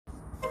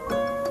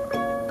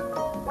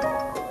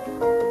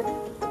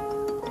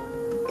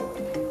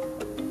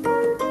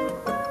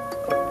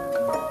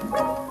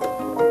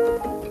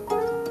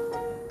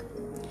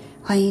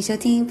欢迎收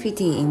听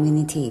Pretty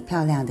Immunity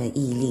漂亮的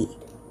毅力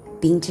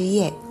冰之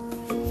夜。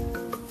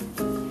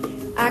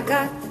 I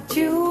got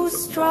two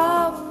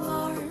strong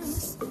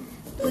arms,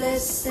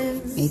 listen.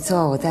 没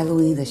错，我在录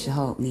音的时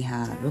候，你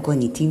好，如果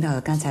你听到了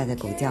刚才的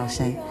狗叫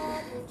声，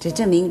这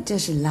证明这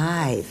是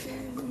live。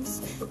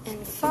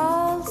 And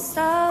false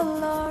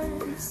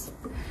alarms.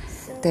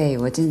 对，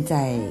我正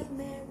在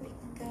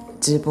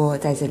直播，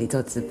在这里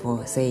做直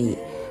播，所以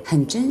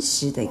很真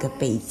实的一个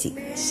背景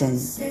声。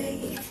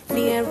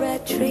 Near a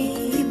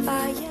tree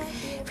by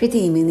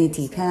Pretty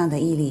Immunity 漂亮的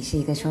毅力是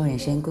一个说人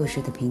生故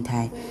事的平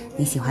台，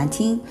你喜欢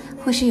听，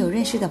或是有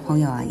认识的朋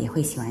友也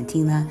会喜欢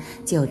听呢，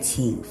就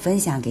请分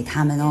享给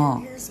他们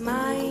哦。 His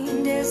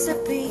mind is a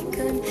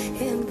beacon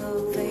in the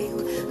veil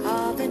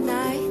of the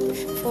night.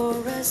 For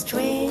a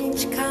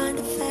strange kind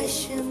of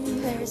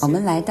fashion, there's 我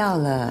们来到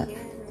了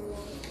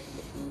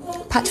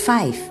Part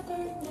 5，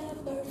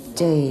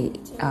 这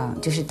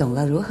就是懂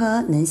了如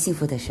何能幸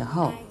福的时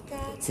候，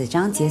子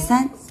章节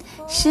3，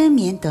失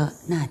眠的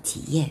那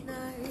几夜。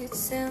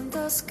 nights in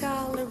the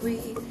scullery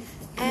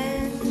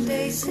and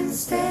days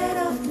instead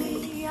of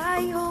me.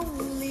 I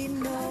only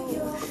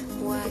know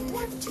what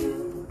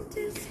to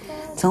do.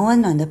 从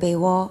温暖的被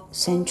窝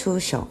伸出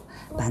手，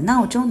把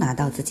闹钟拿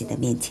到自己的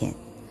面前。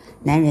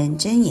男人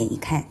睁眼一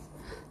看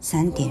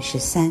，3点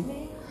13，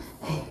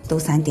都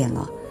3点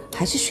了，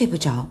还是睡不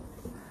着。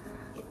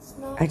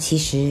而其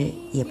实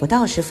也不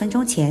到10分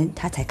钟前，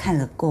他才看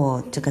了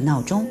过这个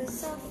闹钟，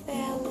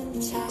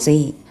所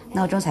以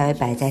闹钟才会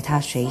摆在他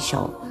随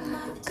手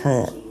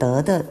可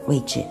得的位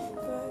置。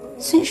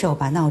顺手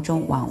把闹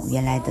钟往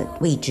原来的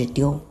位置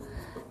丢。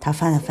他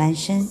翻了翻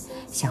身，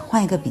想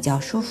换一个比较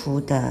舒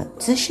服的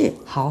姿势，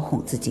好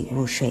哄自己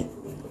入睡。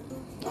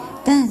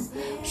但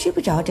睡不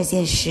着这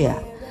件事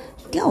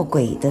吊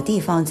诡的地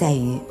方在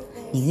于，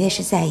你越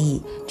是在意，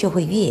就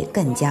会越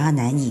更加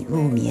难以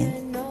入眠。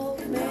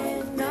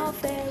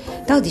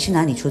到底是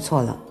哪里出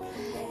错了？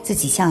自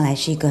己向来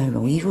是一个很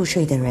容易入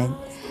睡的人，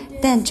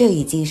但这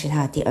已经是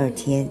他第2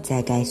天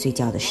在该睡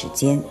觉的时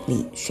间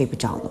里睡不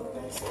着了。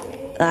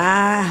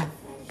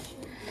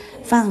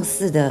放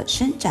肆地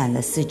伸展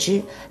了四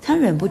肢，他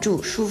忍不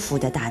住舒服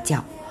地大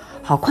叫。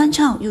好宽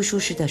敞又舒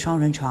适的双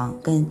人床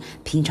跟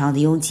平常的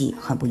拥挤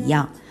很不一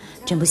样，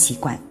真不习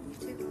惯。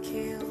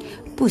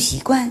不习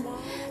惯，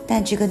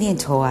但这个念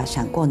头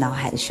闪过脑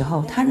海的时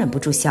候，他忍不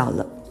住笑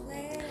了。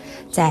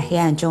在黑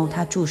暗中，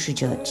他注视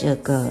着这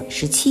个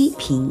17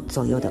平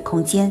左右的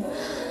空间。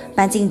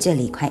搬进这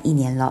里快1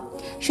年了，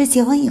是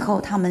结婚以后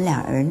他们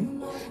2人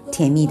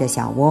甜蜜的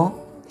小窝。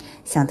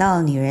想到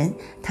了女人，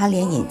他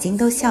连眼睛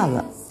都笑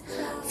了。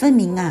分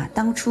明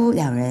当初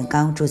2人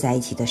刚住在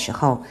一起的时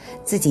候，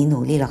自己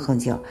努力了很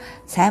久，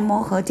才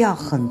磨合掉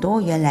很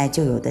多原来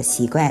就有的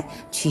习惯，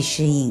去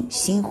适应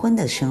新婚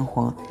的生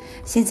活。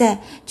现在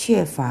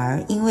却反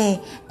而因为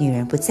女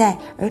人不在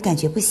而感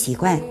觉不习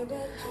惯。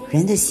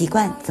人的习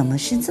惯怎么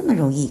是这么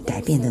容易改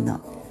变的呢？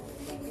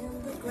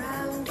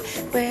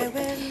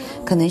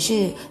可能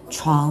是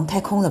床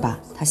太空了吧，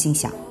他心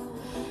想。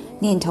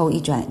念头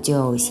一转，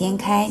就掀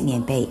开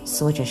棉被，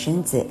缩着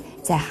身子，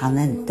在寒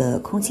冷的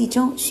空气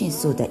中迅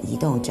速地移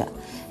动着，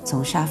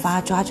从沙发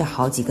抓着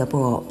好几个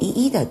布偶，一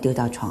一地丢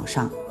到床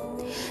上。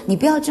你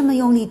不要这么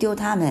用力丢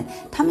它们，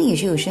它们也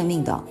是有生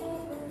命的。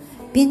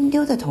边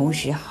丢的同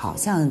时，好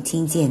像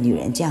听见女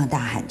人这样大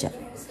喊着：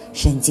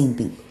神经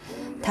病！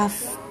他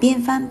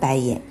边翻白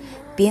眼，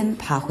边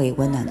爬回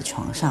温暖的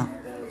床上。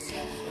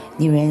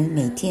女人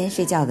每天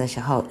睡觉的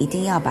时候，一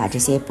定要把这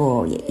些布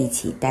偶也一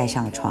起带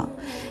上床。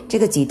这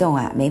个举动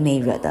每每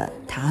惹得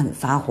她很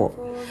发火。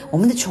我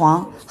们的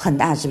床很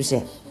大是不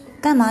是？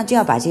干嘛就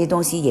要把这些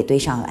东西也堆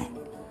上来？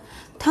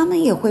他们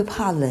也会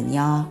怕冷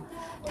呀。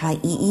她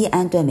一一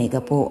安顿每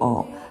个布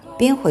偶，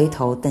边回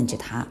头瞪着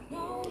他。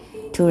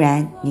突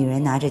然，女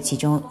人拿着其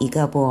中一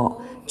个布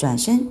偶，转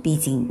身逼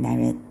近男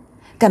人。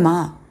干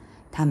嘛？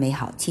他没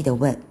好气地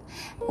问。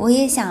我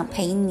也想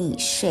陪你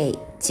睡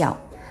觉，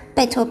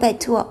拜托拜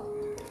托。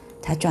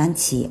他转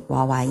起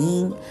娃娃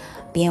音，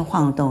边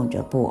晃动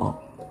着布偶。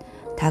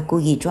他故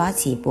意抓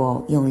起布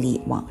偶，用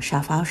力往沙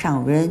发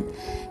上扔。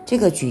这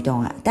个举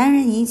动当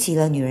然引起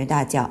了女人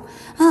大叫：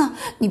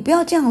你不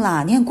要这样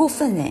啦，你很过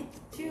分耶。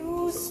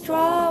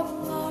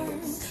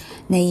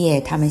那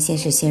夜他们先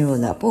是陷入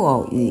了布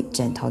偶与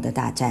枕头的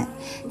大战，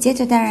接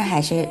着当然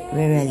还是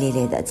热热烈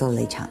烈地做了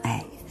一场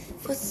爱。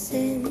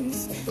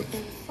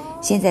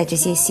现在这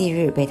些昔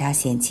日被他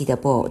嫌弃的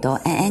布偶都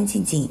安安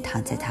静静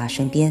躺在他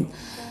身边。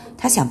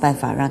他想办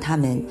法让他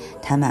们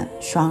躺满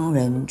双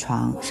人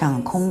床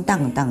上空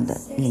荡荡的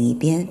另一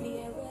边。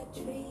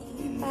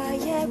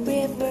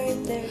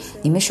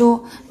你们说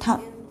他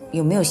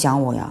有没有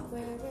想我呀？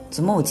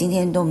怎么我今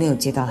天都没有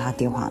接到他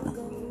电话呢？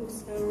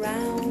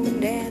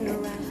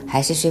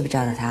还是睡不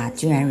着的他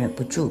居然忍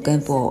不住跟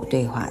布偶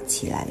对话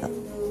起来了。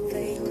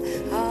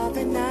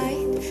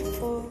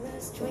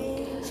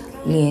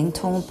连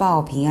通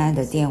报平安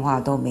的电话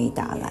都没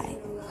打来，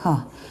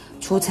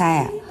出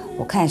差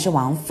我看是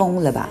玩疯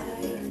了吧。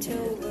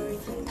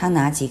他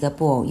拿几个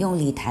布偶用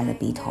力弹了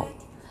鼻头。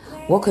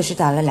我可是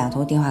打了2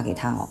通电话给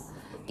他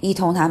一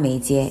通他没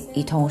接，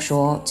一通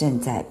说正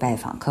在拜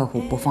访客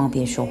户，不方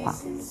便说话。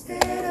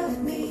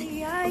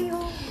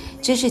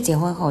这是结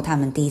婚后他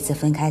们第一次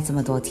分开这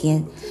么多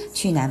天。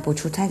去南部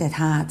出差的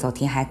他，昨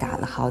天还打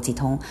了好几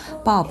通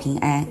报平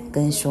安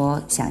跟说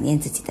想念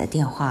自己的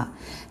电话，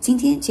今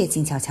天却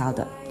静悄悄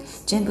的。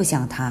真不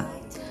像他，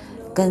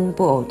跟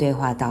布偶对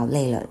话到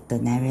累了的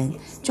男人，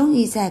终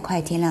于在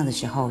快天亮的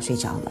时候睡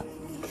着了。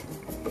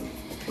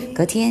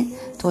隔天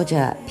拖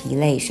着疲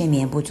累睡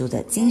眠不足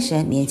的精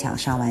神勉强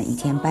上完一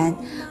天班，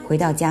回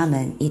到家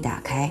门一打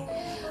开，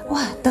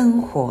哇，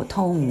灯火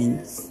通明，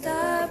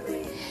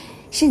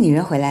是女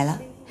人回来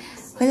了，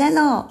回来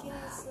喽！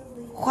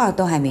话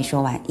都还没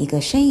说完，一个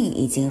身影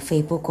已经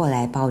飞扑过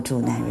来抱住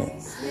男人。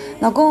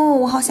老公，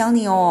我好想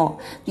你哦，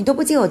你都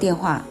不接我电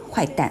话，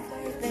坏蛋！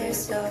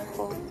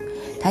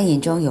他眼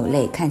中有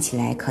泪，看起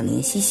来可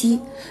怜兮兮。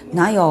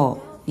哪有？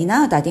你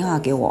哪有打电话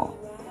给我？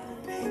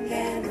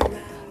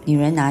女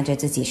人拿着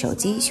自己手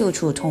机秀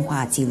出通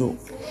话记录，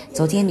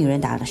昨天女人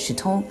打了10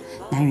通，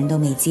男人都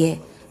没接，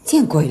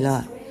见鬼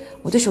了！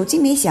我的手机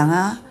没响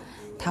啊！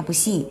他不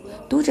信，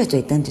嘟着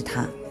嘴瞪着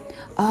他。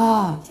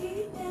哦，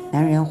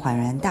男人恍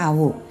然大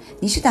悟，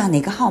你是打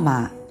哪个号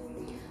码？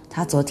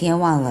他昨天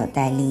忘了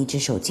带另一只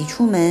手机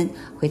出门，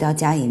回到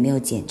家也没有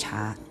检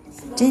查，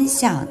真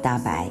相大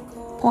白，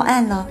破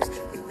案了。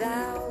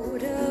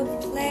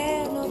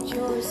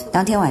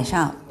当天晚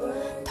上，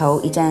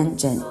头一沾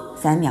枕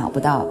3秒不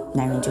到，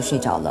男人就睡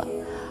着了，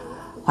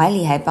怀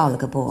里还抱了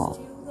个布偶。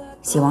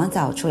洗完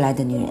澡出来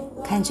的女人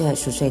看着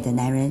熟睡的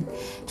男人，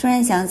突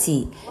然想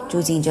起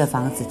住进这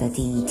房子的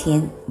第一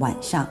天晚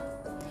上，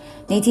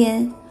那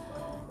天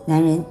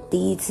男人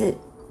第一次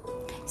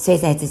睡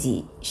在自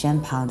己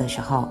身旁的时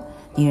候，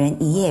女人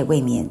一夜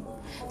未眠。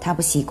她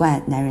不习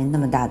惯男人那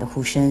么大的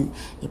呼声，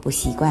也不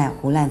习惯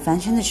胡乱翻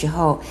身的时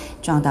候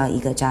撞到一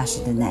个扎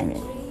实的男人。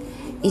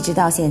一直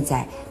到现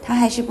在，她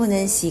还是不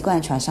能习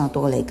惯床上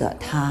多了一个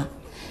他，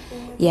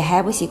也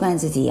还不习惯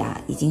自己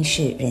已经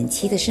是人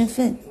妻的身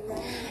份。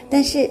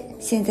但是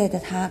现在的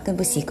她更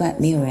不习惯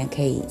没有人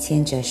可以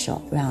牵着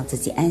手让自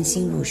己安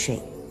心入睡。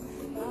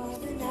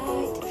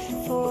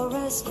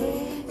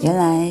原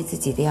来自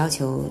己的要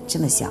求这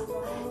么小，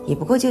也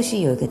不过就是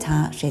有一个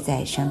他睡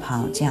在身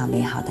旁，这样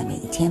美好的每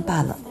一天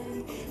罢了。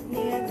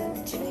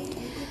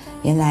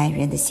原来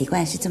人的习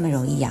惯是这么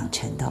容易养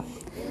成的。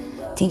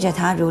听着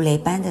他如雷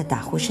般的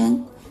打呼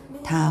声，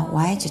他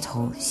歪着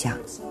头想，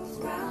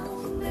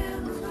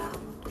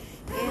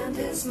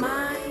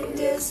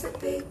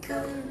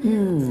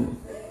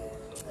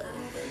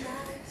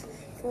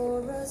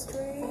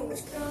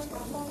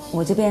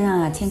我这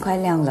边天快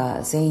亮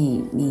了，所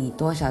以你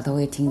多少都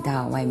会听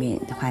到外面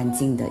环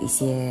境的一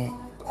些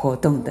活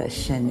动的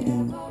声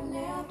音。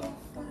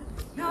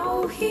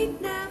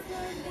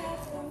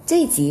这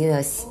一集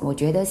的我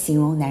觉得形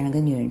容男人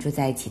跟女人住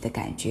在一起的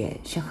感觉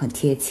是很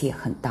贴切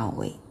很到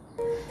位，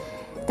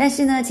但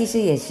是呢其实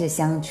也是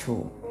相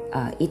处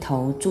一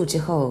同住之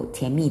后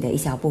甜蜜的一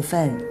小部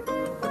分。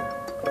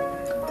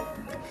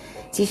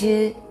其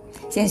实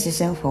现实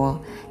生活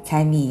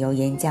柴米油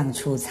盐酱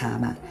醋茶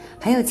嘛，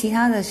还有其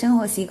他的生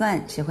活习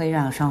惯是会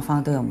让双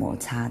方都有摩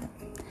擦的。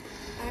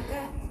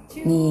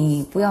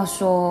你不要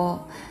说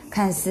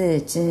看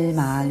似芝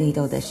麻绿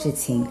豆的事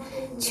情，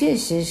确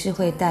实是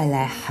会带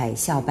来海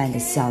啸般的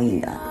效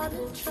应的，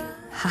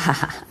哈哈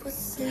哈。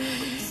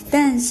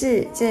但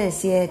是这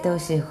些都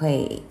是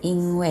会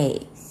因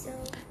为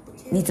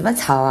你怎么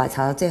吵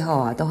到最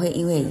后都会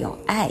因为有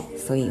爱，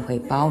所以会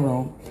包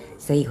容，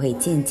所以会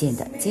渐渐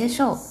的接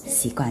受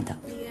习惯的。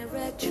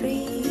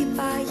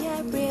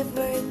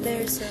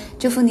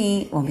祝福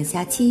你，我们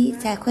下期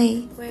再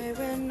会。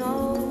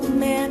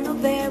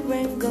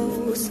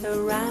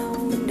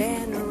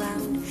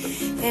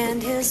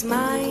And his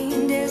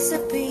mind is a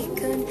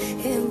beacon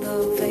in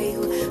the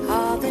veil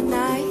of the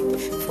night.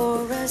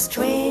 For a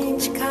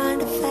strange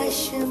kind of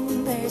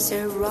fashion, there's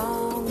a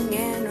wrong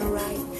and a right.